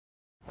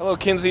Hello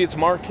Kinsey, it's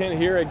Mark Kent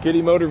here at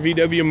Giddy Motor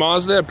VW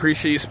Mazda.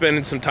 Appreciate you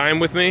spending some time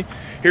with me.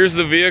 Here's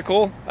the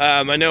vehicle.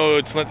 I know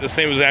it's not the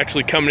same as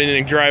actually coming in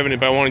and driving it,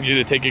 but I wanted you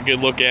to take a good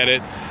look at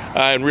it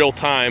in real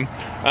time.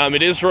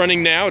 It is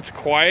running now, it's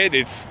quiet,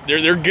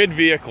 they're good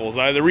vehicles.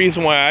 The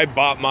reason why I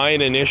bought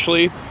mine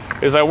initially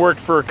is I worked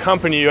for a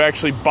company who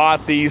actually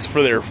bought these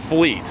for their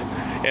fleet.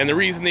 And the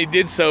reason they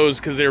did so is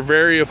because they're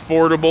very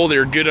affordable,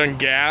 they're good on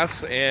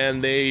gas,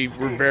 and they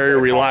were very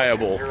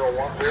reliable.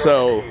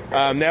 So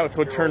that's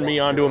what turned me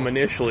onto them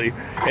initially.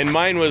 And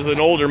mine was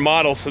an older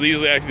model, so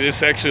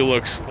this actually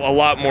looks a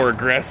lot more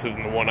aggressive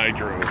than the one I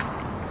drove.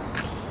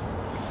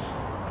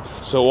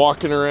 So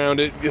walking around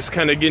it, just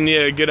kind of getting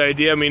you a good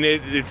idea. I mean,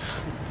 it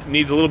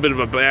needs a little bit of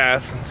a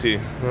bath. Let's see,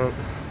 well,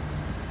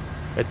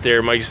 right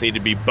there might just need to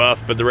be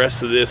buffed, but the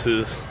rest of this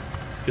is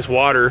just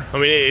water. I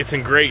mean, it's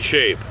in great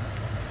shape.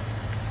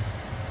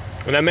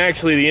 And I'm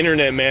actually the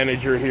internet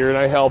manager here, and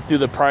I help do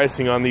the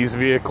pricing on these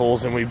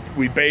vehicles, and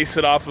we base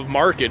it off of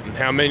market and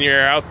how many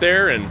are out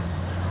there, and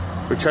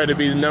we try to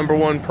be the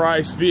 #1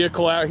 price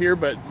vehicle out here,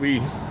 but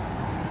we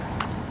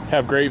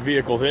have great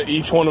vehicles.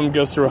 Each one of them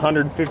goes through a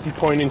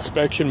 150-point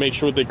inspection, make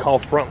sure what they call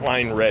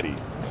frontline ready.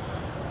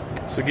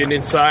 So getting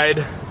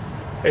inside,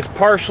 it's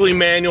partially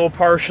manual,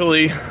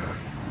 partially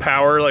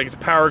power, like it's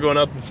power going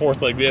up and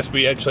forth like this,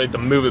 but you actually have to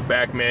move it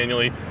back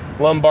manually.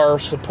 Lumbar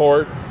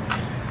support.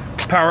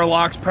 Power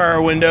locks,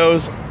 power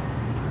windows.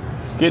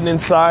 Getting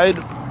inside,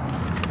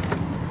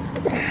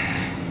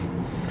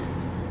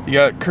 you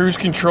got cruise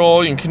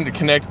control. You can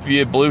connect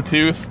via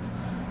Bluetooth.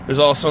 There's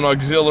also an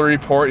auxiliary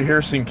port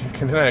here so you can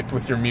connect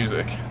with your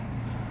music.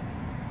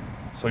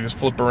 So I just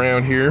flip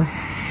around here.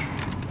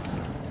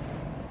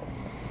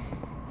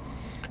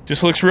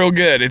 Just looks real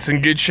good. It's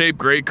in good shape,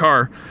 great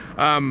car.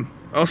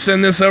 I'll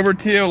send this over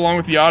to you along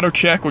with the auto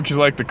check, which is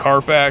like the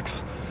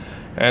Carfax.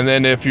 And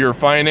then if you're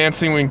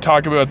financing, we can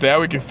talk about that.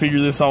 We can figure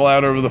this all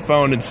out over the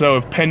phone. And so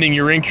if pending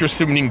you're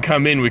interested, when you can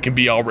come in, we can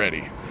be all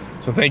ready.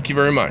 So thank you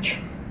very much.